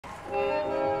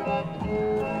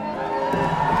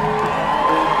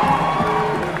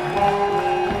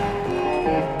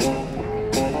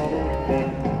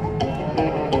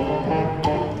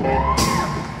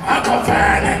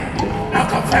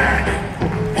burning,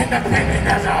 independent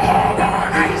as a hog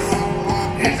on ice.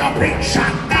 He's a big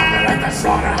shot down at the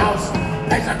slaughterhouse,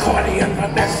 plays accordion for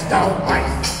Mr.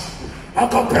 White.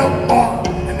 Uncle Bill Moore,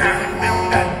 and now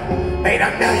Milton, made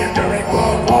 $1 million during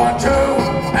World War II.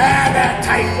 And the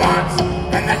tightwads,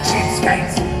 and the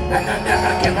cheapskates, and they'll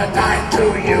never give a dime to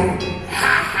you.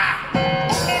 Ha ha!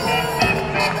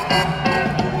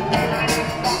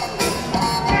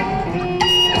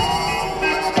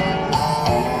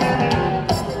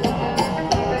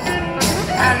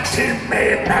 And she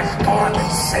made us gone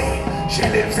insane. She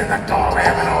lives in the doorway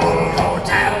of an old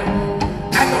hotel.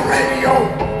 And the radio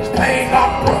is playing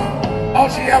opera. All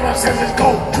she ever says is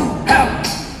go to hell.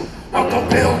 Uncle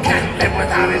Bill can't live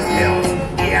without his pills.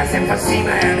 He has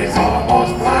emphysema and is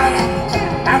almost blind.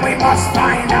 And we must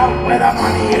find out where the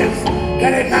money is.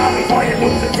 Get it now before he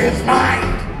loses his mind.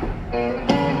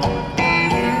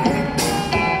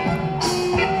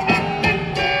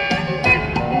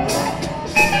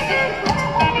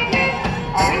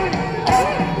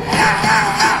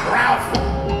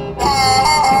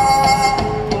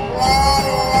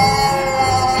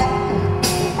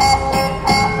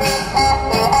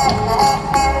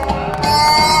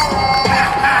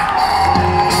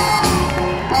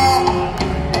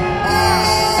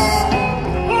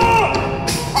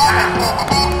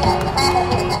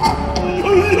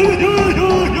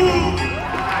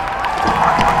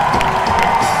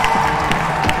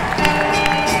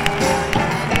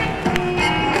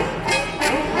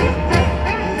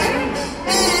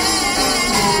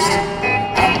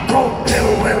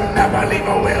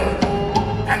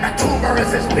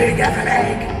 Big as an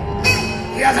egg.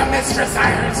 He has a mistress,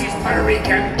 I heard she's Puerto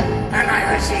Rican, and I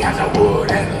heard she has a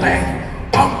wooden leg.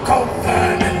 Uncle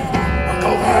Vernon,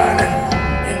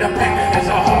 independent as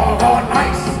a hog on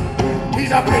ice.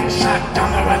 He's a big shot down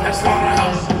the